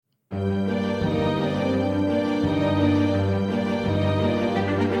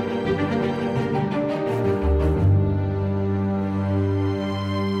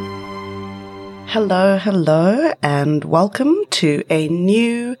Hello, and welcome to a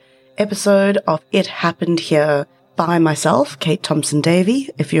new episode of It Happened Here by myself, Kate Thompson-Davey,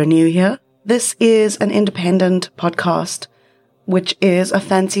 if you're new here. This is an independent podcast, which is a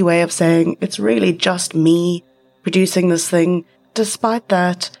fancy way of saying it's really just me producing this thing. Despite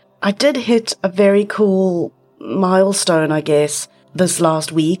that, I did hit a very cool milestone, I guess, this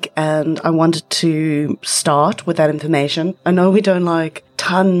last week, and I wanted to start with that information. I know we don't like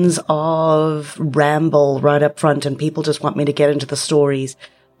tons of ramble right up front and people just want me to get into the stories,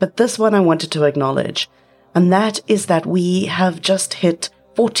 but this one I wanted to acknowledge, and that is that we have just hit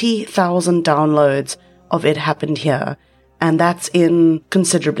 40,000 downloads of It Happened Here, and that's in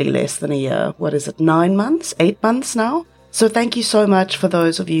considerably less than a year. What is it, 9 months, 8 months now? So thank you so much for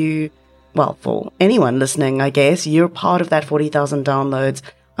those of you, well, for anyone listening, I guess. You're part of that 40,000 downloads.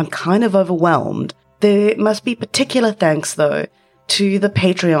 I'm kind of overwhelmed. There must be particular thanks, though, to the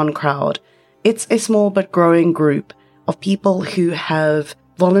Patreon crowd. It's a small but growing group of people who have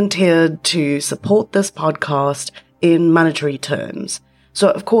volunteered to support this podcast in monetary terms. So,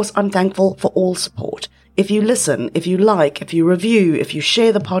 of course, I'm thankful for all support. If you listen, if you like, if you review, if you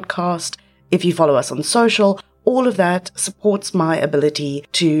share the podcast, if you follow us on social, all of that supports my ability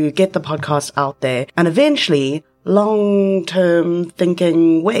to get the podcast out there and eventually, long-term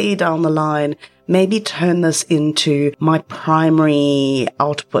thinking way down the line, maybe turn this into my primary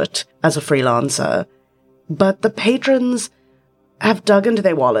output as a freelancer. But the patrons have dug into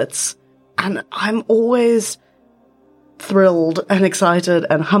their wallets, and I'm always thrilled and excited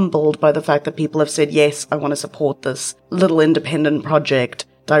and humbled by the fact that people have said, yes, I want to support this little independent project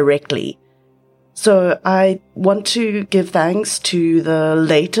directly. So I want to give thanks to the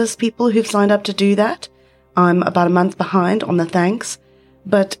latest people who've signed up to do that. I'm about a month behind on the thanks,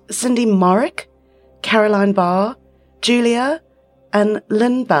 but Cindy Morrick, Caroline Barr, Julia, and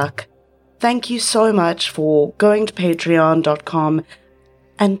Lynn Buck, thank you so much for going to patreon.com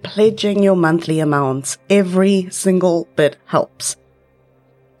and pledging your monthly amounts. Every single bit helps.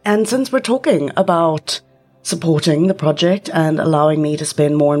 And since we're talking about supporting the project and allowing me to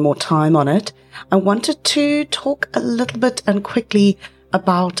spend more and more time on it, I wanted to talk a little bit and quickly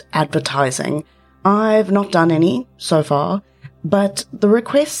about advertising. I've not done any so far, but the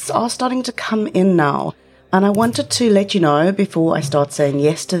requests are starting to come in now, and I wanted to let you know before I start saying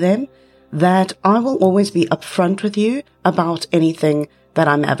yes to them that I will always be upfront with you about anything that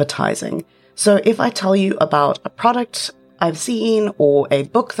I'm advertising. So if I tell you about a product I've seen or a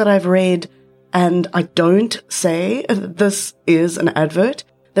book that I've read, and I don't say this is an advert,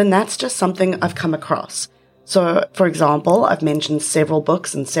 then that's just something I've come across. So, for example, I've mentioned several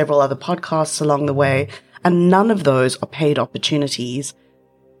books and several other podcasts along the way, and none of those are paid opportunities.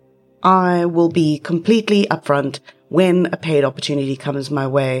 I will be completely upfront when a paid opportunity comes my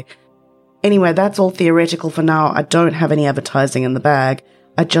way. Anyway, that's all theoretical for now. I don't have any advertising in the bag.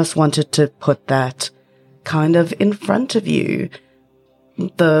 I just wanted to put that kind of in front of you.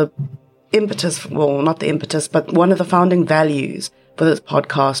 The impetus, well, not the impetus, but one of the founding values for this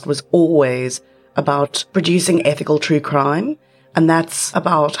podcast was always about producing ethical true crime. And that's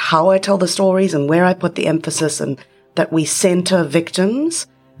about how I tell the stories and where I put the emphasis and that we center victims.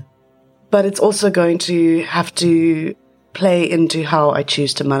 But it's also going to have to play into how I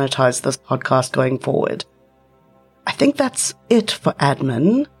choose to monetize this podcast going forward. I think that's it for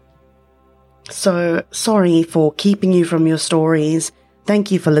admin. So sorry for keeping you from your stories.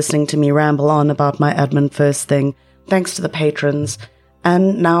 Thank you for listening to me ramble on about my admin first thing. Thanks to the patrons.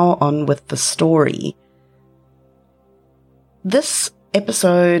 And now on with the story. This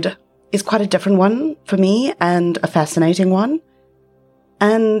episode is quite a different one for me and a fascinating one.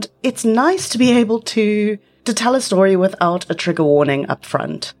 And it's nice to be able to tell a story without a trigger warning up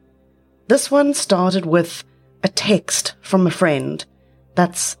front. This one started with a text from a friend.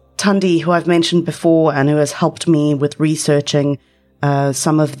 That's Tundi, who I've mentioned before and who has helped me with researching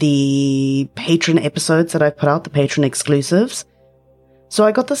some of the patron episodes that I've put out, the patron exclusives. So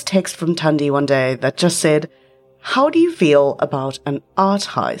I got this text from Tundi one day that just said, how do you feel about an art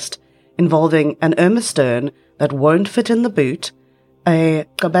heist involving an Irma Stern that won't fit in the boot, a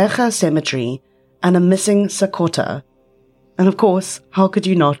Gqeberha cemetery, and a missing Sakota? And of course, how could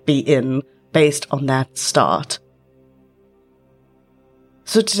you not be in based on that start?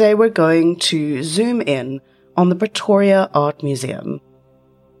 So today we're going to zoom in on the Pretoria Art Museum.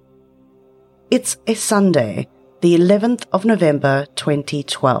 It's a Sunday, the 11th of November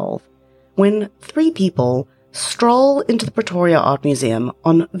 2012, when 3 people stroll into the Pretoria Art Museum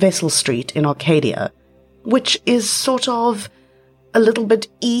on Wessel Street in Arcadia, which is sort of a little bit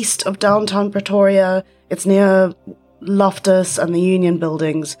east of downtown Pretoria. It's near Loftus and the Union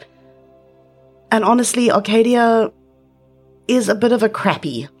buildings. And honestly, Arcadia is a bit of a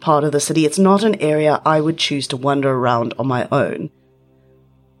crappy part of the city. It's not an area I would choose to wander around on my own.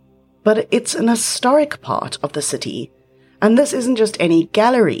 But it's an historic part of the city, and this isn't just any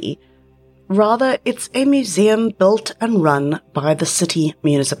gallery. Rather, it's a museum built and run by the city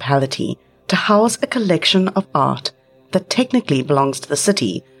municipality to house a collection of art that technically belongs to the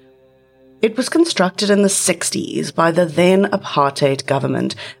city. It was constructed in the 60s by the then apartheid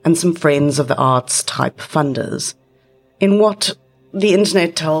government and some Friends of the Arts type funders, in what the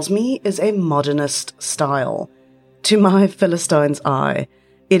internet tells me is a modernist style. To my Philistine's eye,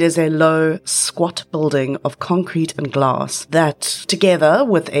 it is a low, squat building of concrete and glass that, together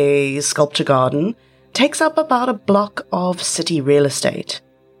with a sculpture garden, takes up about a block of city real estate.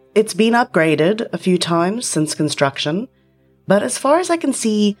 It's been upgraded a few times since construction, but as far as I can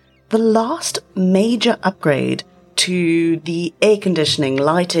see, the last major upgrade to the air conditioning,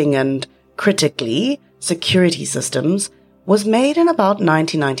 lighting, and, critically, security systems was made in about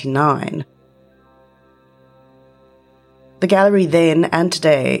 1999. The gallery then and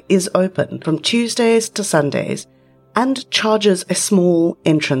today is open from Tuesdays to Sundays and charges a small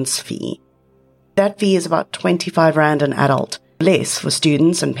entrance fee. That fee is about 25 Rand an adult, less for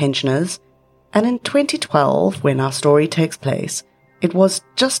students and pensioners, and in 2012, when our story takes place, it was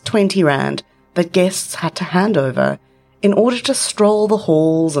just 20 Rand that guests had to hand over in order to stroll the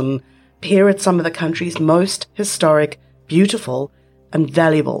halls and peer at some of the country's most historic, beautiful, and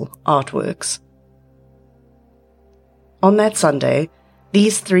valuable artworks. On that Sunday,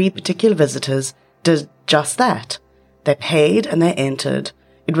 these 3 particular visitors did just that. They paid and they entered.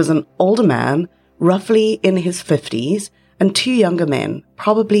 It was an older man, roughly in his 50s, and 2 younger men,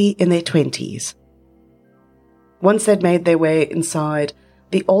 probably in their 20s. Once they'd made their way inside,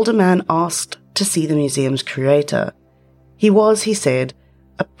 the older man asked to see the museum's curator. He was, he said,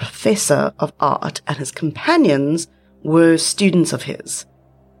 a professor of art, and his companions were students of his.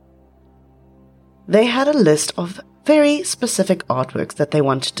 They had a list of very specific artworks that they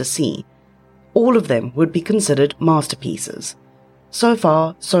wanted to see. All of them would be considered masterpieces. So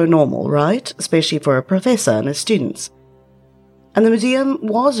far, so normal, right? Especially for a professor and his students. And the museum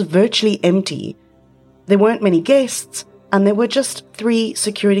was virtually empty. There weren't many guests, and there were just 3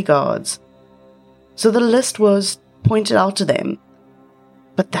 security guards. So the list was pointed out to them.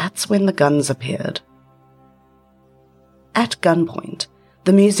 But that's when the guns appeared. At gunpoint,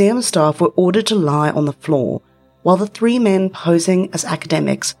 the museum staff were ordered to lie on the floor, while the 3 men posing as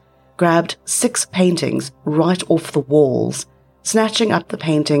academics grabbed 6 paintings right off the walls, snatching up the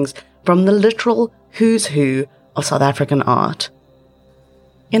paintings from the literal who's who of South African art.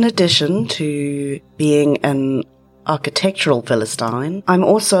 In addition to being an architectural Philistine, I'm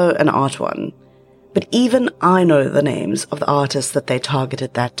also an art one. But even I know the names of the artists that they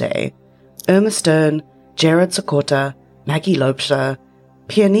targeted that day. Irma Stern, Gerard Sokota, Maggie Loubser,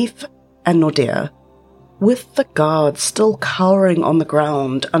 Pianif, and Nordea. With the guards still cowering on the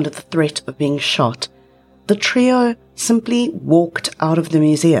ground under the threat of being shot, the trio simply walked out of the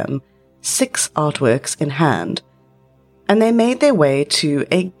museum, 6 artworks in hand, and they made their way to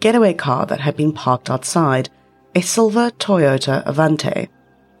a getaway car that had been parked outside, a silver Toyota Avante.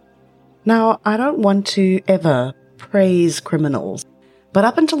 Now, I don't want to ever praise criminals, but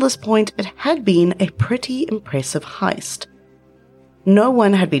up until this point it had been a pretty impressive heist. No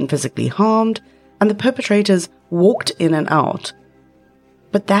one had been physically harmed, and the perpetrators walked in and out.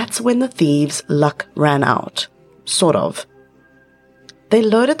 But that's when the thieves' luck ran out. Sort of. They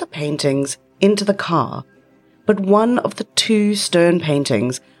loaded the paintings into the car, but one of the 2 Stern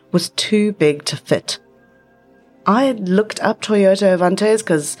paintings was too big to fit. I had looked up Toyota Avantes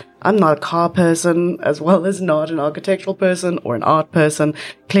because I'm not a car person, as well as not an architectural person or an art person.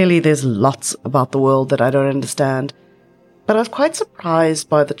 Clearly there's lots about the world that I don't understand. But I was quite surprised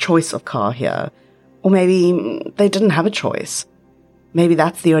by the choice of car here. Or maybe they didn't have a choice. Maybe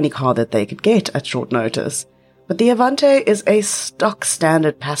that's the only car that they could get at short notice. But the Avante is a stock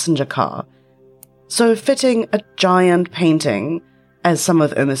standard passenger car. So fitting a giant painting, as some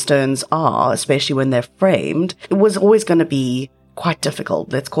of Irma Stern's are, especially when they're framed, it was always going to be quite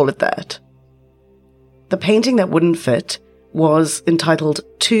difficult, let's call it that. The painting that wouldn't fit was entitled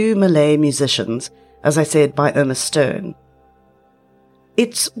 2 Malay Musicians, as I said, by Irma Stern.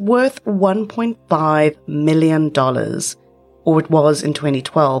 It's worth $1.5 million, or it was in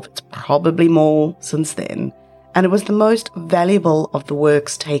 2012. It's probably more since then, and it was the most valuable of the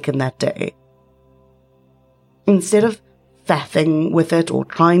works taken that day. Instead of faffing with it or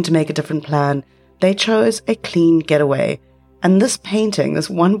trying to make a different plan, they chose a clean getaway, and this painting, this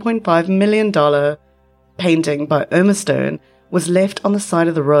 $1.5 million painting by Irma Stern, was left on the side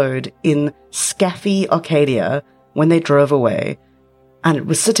of the road in Scaffy, Arcadia, when they drove away, and it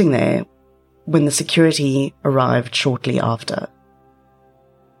was sitting there when the security arrived shortly after.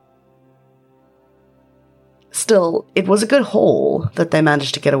 Still, it was a good haul that they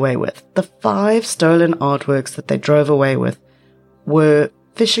managed to get away with. The 5 stolen artworks that they drove away with were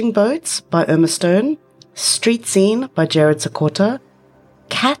Fishing Boats by Irma Stone, Street Scene by Jared Sakota,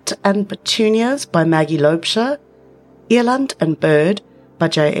 Cat and Petunias by Maggie Loebscher, Eland and Bird by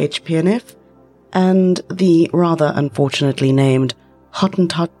J.H. Pianiff, and the rather unfortunately named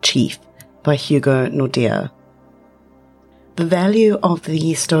Hottentot Chief by Hugo Nordea. The value of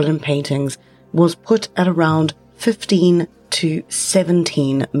the stolen paintings was put at around 15 to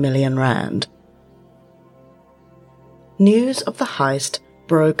 17 million rand. News of the heist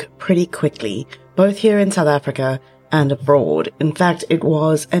broke pretty quickly, both here in South Africa and abroad. In fact, it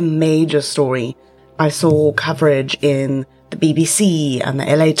was a major story. I saw coverage in the BBC and the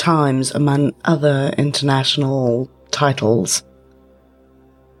LA Times, among other international titles.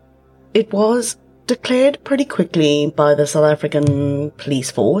 It was declared pretty quickly by the South African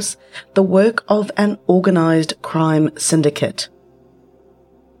police force the work of an organised crime syndicate.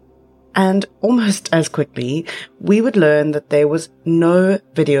 And almost as quickly, we would learn that there was no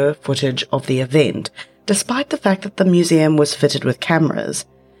video footage of the event, despite the fact that the museum was fitted with cameras.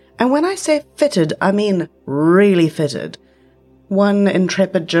 And when I say fitted, I mean really fitted. One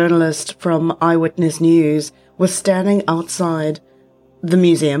intrepid journalist from Eyewitness News was standing outside the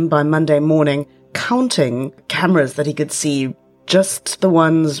museum by Monday morning, counting cameras that he could see, just the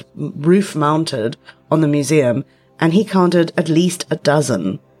ones roof mounted on the museum, and he counted at least a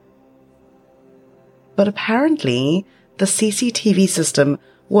dozen. But apparently, the CCTV system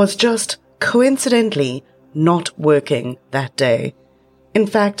was just coincidentally not working that day. In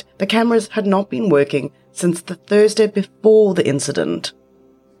fact, the cameras had not been working since the Thursday before the incident,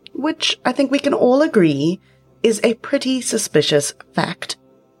 which I think we can all agree is a pretty suspicious fact.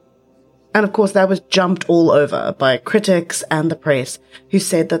 And of course that was jumped all over by critics and the press, who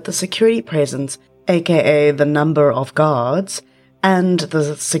said that the security presence, aka the number of guards, and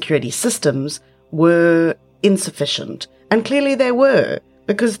the security systems were insufficient. And clearly they were,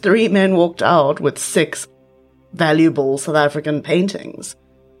 because 3 men walked out with 6 valuable South African paintings.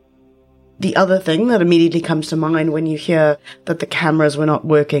 The other thing that immediately comes to mind when you hear that the cameras were not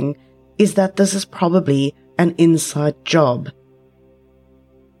working is that this is probably an inside job.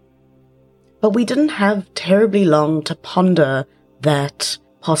 But we didn't have terribly long to ponder that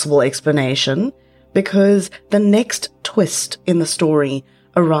possible explanation, because the next twist in the story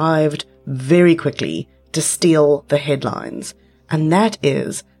arrived very quickly to steal the headlines. And that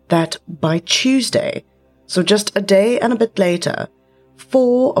is that by Tuesday, so just a day and a bit later,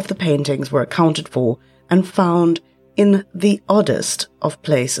 4 of the paintings were accounted for and found in the oddest of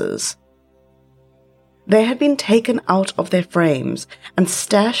places. They had been taken out of their frames and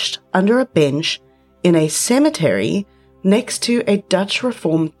stashed under a bench in a cemetery next to a Dutch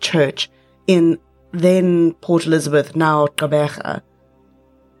Reformed church in then Port Elizabeth, now Gqeberha.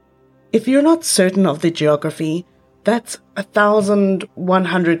 If you're not certain of the geography, that's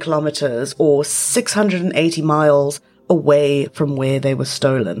 1,100 kilometers or 680 miles away from where they were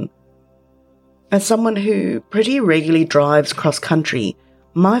stolen. As someone who pretty regularly drives cross-country,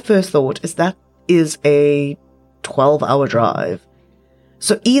 my first thought is that is a 12-hour drive.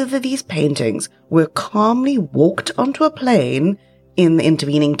 So either these paintings were calmly walked onto a plane in the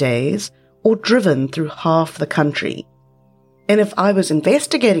intervening days or driven through half the country. And if I was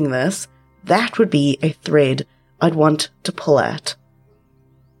investigating this, that would be a thread I'd want to pull at.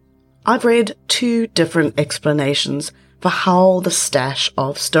 I've read 2 different explanations for how the stash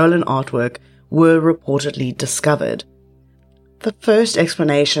of stolen artwork were reportedly discovered. The first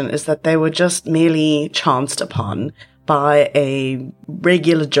explanation is that they were just merely chanced upon by a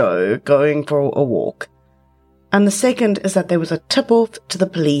regular Joe going for a walk. And the second is that there was a tip-off to the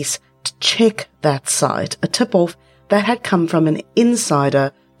police to check that site, a tip-off that had come from an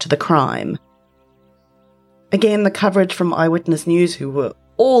insider to the crime. Again, the coverage from Eyewitness News, who were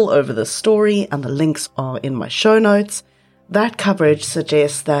all over this story, and the links are in my show notes, that coverage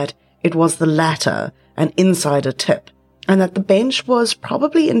suggests that it was the latter, an insider tip, and that the bench was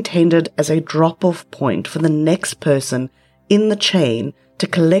probably intended as a drop-off point for the next person in the chain to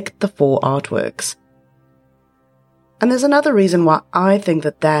collect the 4 artworks. And there's another reason why I think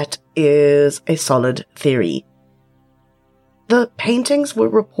that that is a solid theory. The paintings were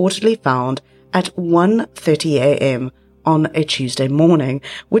reportedly found at 1:30 a.m. on a Tuesday morning,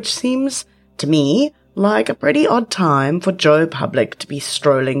 which seems to me like a pretty odd time for Joe Public to be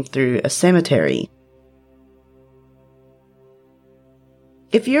strolling through a cemetery.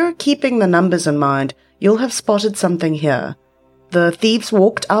 If you're keeping the numbers in mind, you'll have spotted something here. The thieves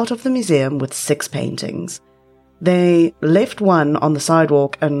walked out of the museum with 6 paintings. They left one on the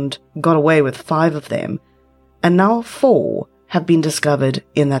sidewalk and got away with 5 of them, and now 4 have been discovered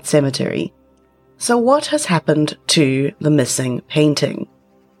in that cemetery. So what has happened to the missing painting?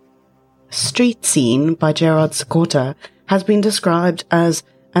 Street Scene by Gerard Sakota has been described as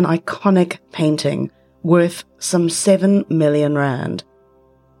an iconic painting worth some 7 million rand.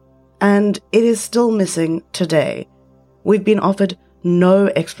 And it is still missing today. We've been offered no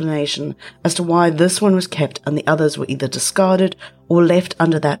explanation as to why this one was kept and the others were either discarded or left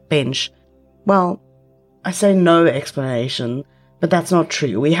under that bench. Well, I say no explanation, but that's not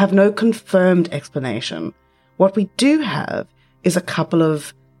true. We have no confirmed explanation. What we do have is a couple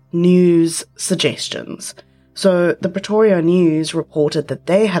of news suggestions. So the Pretoria News reported that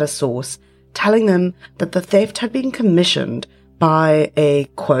they had a source telling them that the theft had been commissioned by a,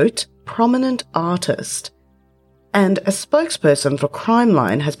 quote, prominent artist. And a spokesperson for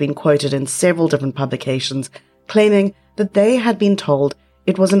Crimeline has been quoted in several different publications claiming that they had been told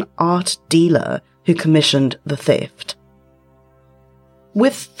it was an art dealer who commissioned the theft.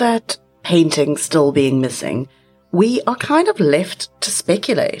 With that painting still being missing, we are kind of left to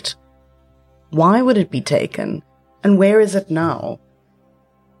speculate. Why would it be taken? And where is it now?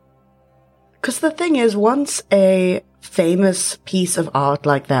 Because the thing is, once a famous piece of art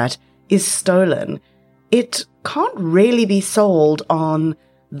like that is stolen, it can't really be sold on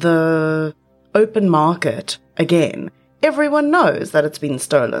the open market again. Everyone knows that it's been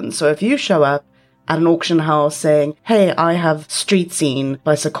stolen. So if you show up at an auction house saying, hey, I have Street Scene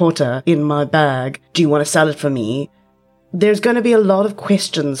by Sakota in my bag, do you want to sell it for me? There's going to be a lot of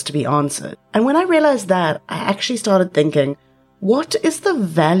questions to be answered. And when I realized that, I actually started thinking, what is the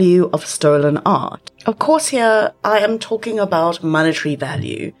value of stolen art? Of course, here I am talking about monetary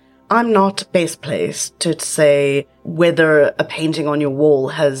value. I'm not best placed to say whether a painting on your wall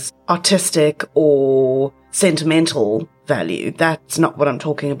has artistic or sentimental value. That's not what I'm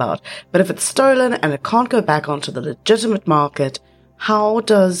talking about. But if it's stolen and it can't go back onto the legitimate market, how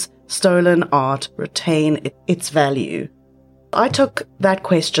does stolen art retain its value? I took that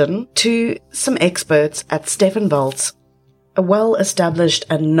question to some experts at Stefan Waltz, a well-established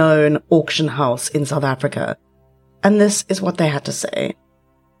and known auction house in South Africa. And this is what they had to say.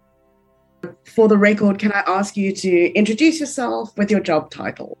 For the record, can I ask you to introduce yourself with your job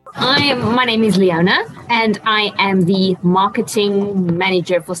title? My name is Leona, and I am the marketing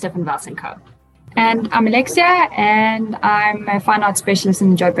manager for Stefan Waltz & Co. And I'm Alexia, and I'm a fine art specialist in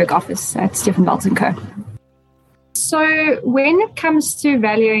the Joburg office at Stefan Waltz & Co. So when it comes to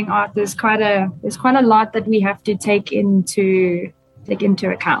valuing art, there's quite a lot that we have to take into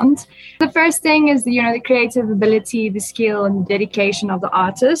account. The first thing is the creative ability, the skill, and the dedication of the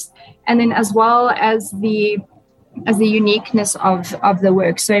artist, and then as well as the uniqueness of the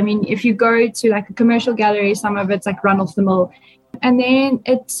work. So I mean, if you go to like a commercial gallery, some of it's like run off the mill. And then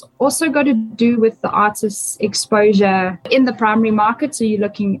it's also got to do with the artist's exposure in the primary market. So you're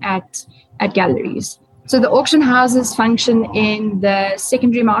looking at galleries. So the auction houses function in the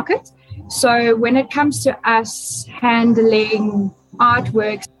secondary market. So when it comes to us handling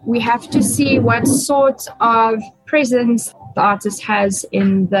artworks, we have to see what sort of presence the artist has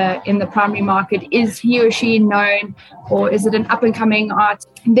in the primary market. Is he or she known, or is it an up-and-coming art?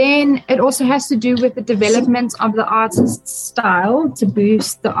 Then it also has to do with the development of the artist's style to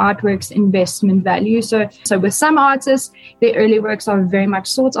boost the artwork's investment value. So with some artists, their early works are very much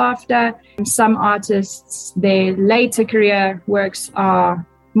sought after. Some artists, their later career works are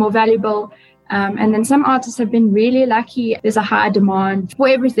more valuable. And then some artists have been really lucky. There's a high demand for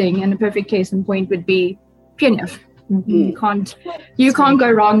everything, and a perfect case in point would be Pianev. Mm-hmm. You can't go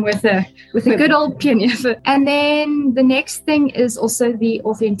wrong with a good old Pianev. And then the next thing is also the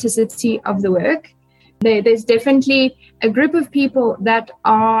authenticity of the work. There's definitely a group of people that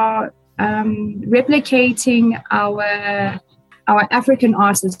are replicating our African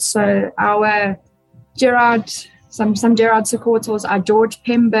artists. So our Gerard, some Gerard Sakotos, our George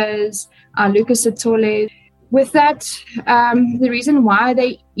Pembas, our Lucas Satole. With that, the reason why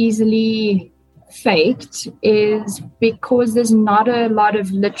they easily faked is because there's not a lot of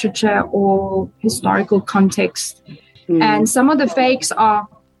literature or historical context. And some of the fakes are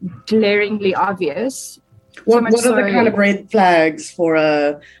glaringly obvious. What are the kind of red flags for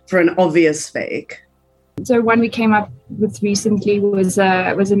an obvious fake? So one we came up with recently was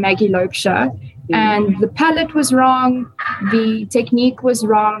a Maggie Loebscher. and the palette was wrong, the technique was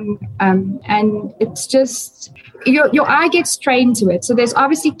wrong, and it's just your eye gets trained to it. So there's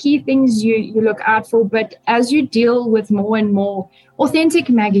obviously key things you look out for, but as you deal with more and more authentic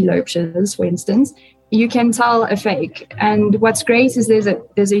Maggie Loebschers, for instance, you can tell a fake. And what's great is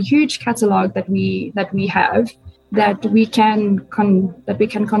there's a huge catalog that we have that we can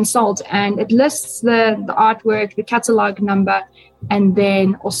consult, and it lists the artwork, the catalog number, and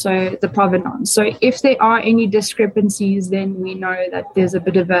then also the provenance. So if there are any discrepancies, then we know that there's a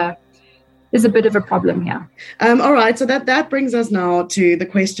bit of a problem here. All right, so that brings us now to the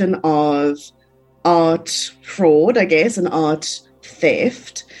question of art fraud, I guess, and art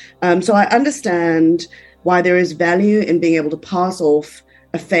theft. So I understand why there is value in being able to pass off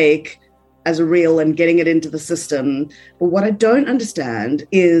a fake as a real and getting it into the system. But what I don't understand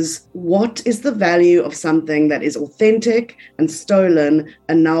is, what is the value of something that is authentic and stolen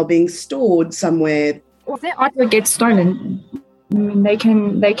and now being stored somewhere? Well, if their artwork gets stolen, I mean,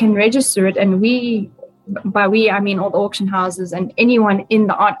 they can register it, and by we I mean all the auction houses and anyone in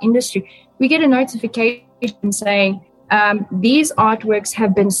the art industry, we get a notification saying these artworks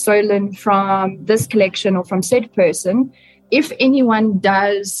have been stolen from this collection or from said person. If anyone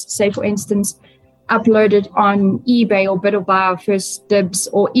does, say, for instance, upload it on eBay or Bid or Buy or First Dibs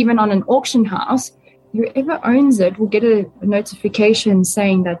or even on an auction house, whoever owns it will get a notification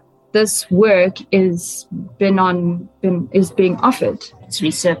saying that this work is being offered. It's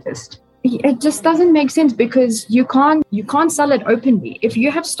resurfaced. It just doesn't make sense, because you can't sell it openly. If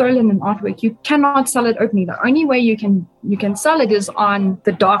you have stolen an artwork, you cannot sell it openly. The only way you can sell it is on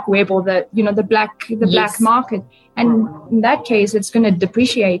the dark web or the black market. And in that case, it's going to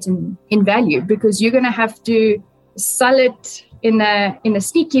depreciate in value, because you're going to have to sell it in a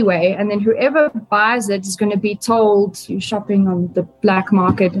sneaky way, and then whoever buys it is going to be told you're shopping on the black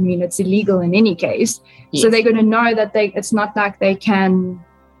market. I mean, it's illegal in any case. Yes. So they're going to know that it's not like they can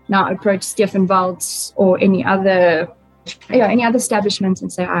now approach Stefan Waltz or any other establishment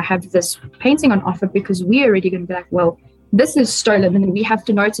and say, I have this painting on offer, because we're already going to be like, well, this is stolen, and we have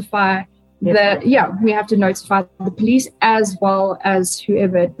to notify the police as well as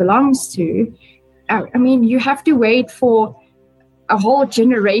whoever it belongs to. I mean, you have to wait for a whole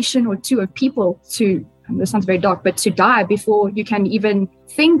generation or two of people to, this sounds very dark, but to die before you can even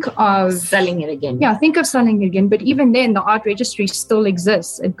think of selling it again. Yeah, think of selling it again. But even then, the art registry still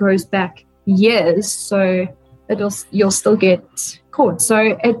exists. It goes back years, so you'll still get caught.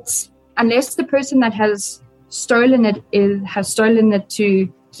 So it's, unless the person that has stolen it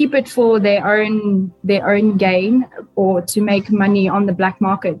to keep it for their own gain or to make money on the black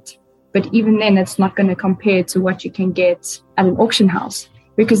market. But even then, it's not going to compare to what you can get at an auction house,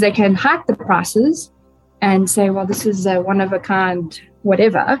 because they can hike the prices and say, well, this is a one-of-a-kind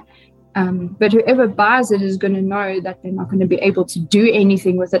whatever. But whoever buys it is going to know that they're not going to be able to do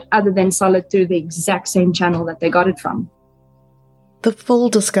anything with it other than sell it through the exact same channel that they got it from. The full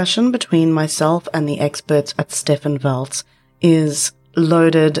discussion between myself and the experts at Stefan Waltz is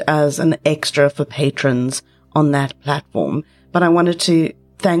loaded as an extra for patrons on that platform. But I wanted to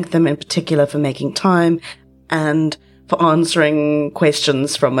thank them in particular for making time and for answering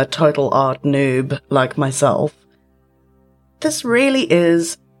questions from a total art noob like myself. This really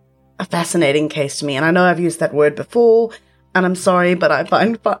is a fascinating case to me, and I know I've used that word before, and I'm sorry, but I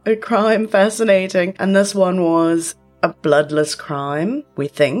find crime fascinating, and this one was a bloodless crime, we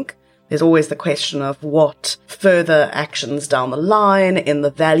think. There's always the question of what further actions down the line in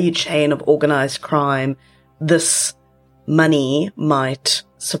the value chain of organized crime this money might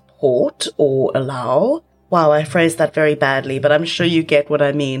support or allow. Wow, I phrased that very badly, but I'm sure you get what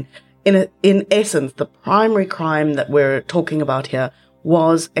I mean. In essence, the primary crime that we're talking about here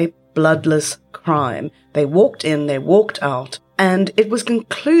was a bloodless crime. They walked in, they walked out, and it was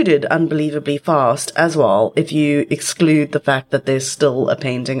concluded unbelievably fast as well, if you exclude the fact that there's still a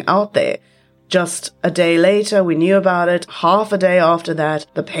painting out there. Just a day later, we knew about it. Half a day after that,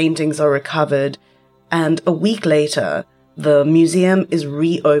 the paintings are recovered. And a week later, the museum is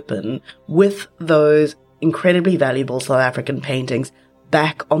reopened with those incredibly valuable South African paintings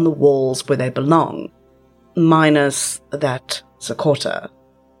back on the walls where they belong, minus that Sakota.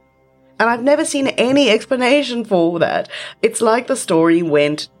 And I've never seen any explanation for that. It's like the story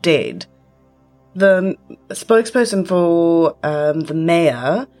went dead. The spokesperson for the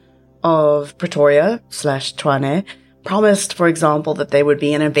mayor of Pretoria / Tshwane promised, for example, that there would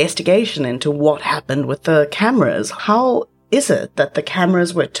be an investigation into what happened with the cameras. How is it that the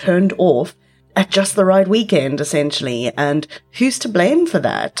cameras were turned off at just the right weekend, essentially? And who's to blame for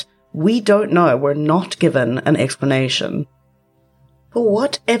that? We don't know. We're not given an explanation. For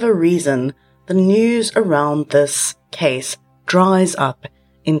whatever reason, the the news around this case dries up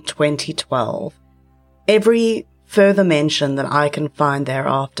in 2012. Every further mention that I can find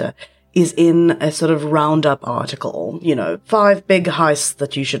thereafter is in a sort of roundup article, 5 big heists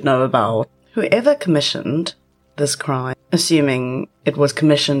that you should know about. Whoever commissioned this crime, assuming it was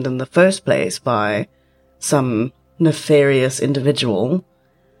commissioned in the first place by some nefarious individual,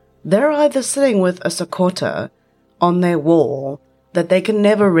 they're either sitting with a Sakota on their wall that they can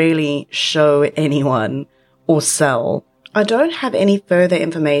never really show anyone or sell. I don't have any further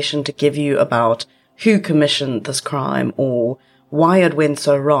information to give you about who commissioned this crime or why it went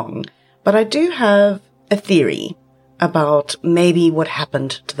so wrong, but I do have a theory about maybe what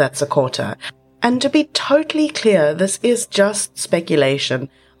happened to that Sakota. And to be totally clear, this is just speculation.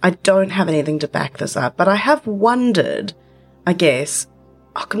 I don't have anything to back this up, but I have wondered, I guess,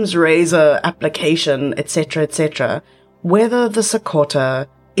 Occam's razor application, etc., whether the Sakota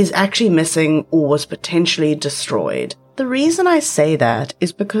is actually missing or was potentially destroyed. The reason I say that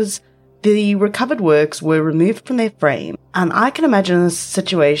is because the recovered works were removed from their frame, and I can imagine a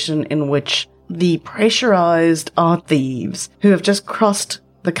situation in which the pressurized art thieves who have just crossed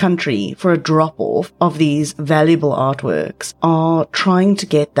the country for a drop-off of these valuable artworks are trying to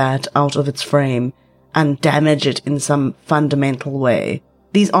get that out of its frame and damage it in some fundamental way.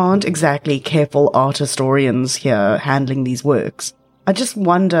 These aren't exactly careful art historians here handling these works. I just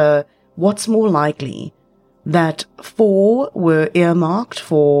wonder what's more likely, that 4 were earmarked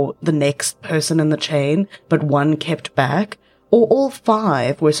for the next person in the chain, but 1 kept back, or all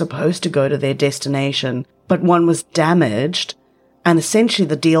 5 were supposed to go to their destination, but 1 was damaged, and essentially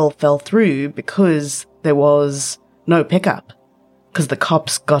the deal fell through because there was no pickup, because the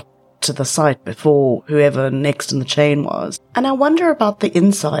cops got to the site before whoever next in the chain was. And I wonder about the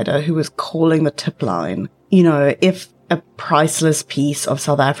insider who was calling the tip line. If a priceless piece of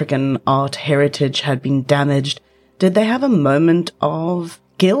South African art heritage had been damaged, did they have a moment of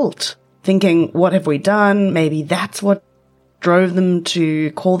guilt? Thinking, what have we done? Maybe that's what drove them to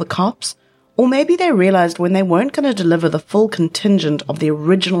call the cops? Or maybe they realized when they weren't going to deliver the full contingent of the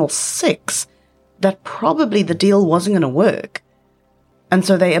original 6, that probably the deal wasn't going to work. And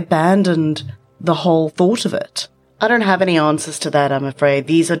so they abandoned the whole thought of it. I don't have any answers to that, I'm afraid.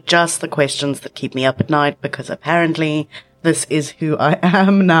 These are just the questions that keep me up at night, because apparently this is who I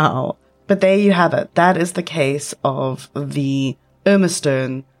am now. But there you have it. That is the case of the Irma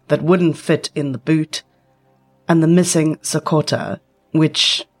stone that wouldn't fit in the boot and the missing Sakota,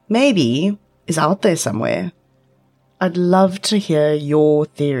 which maybe is out there somewhere. I'd love to hear your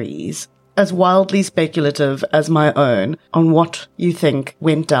theories, as wildly speculative as my own, on what you think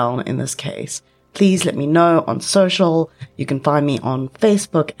went down in this case. Please let me know on social. You can find me on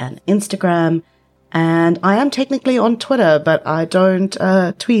Facebook and Instagram, and I am technically on Twitter, but I don't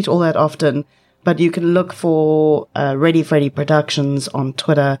tweet all that often. But you can look for Ready Freddy Productions on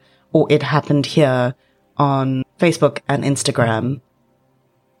Twitter, or It Happened Here on Facebook and Instagram.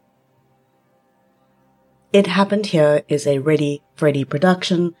 It Happened Here is a Ready Freddy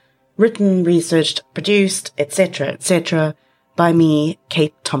production, written, researched, produced, etc., by me,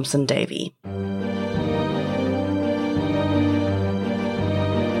 Kate Thompson Davey.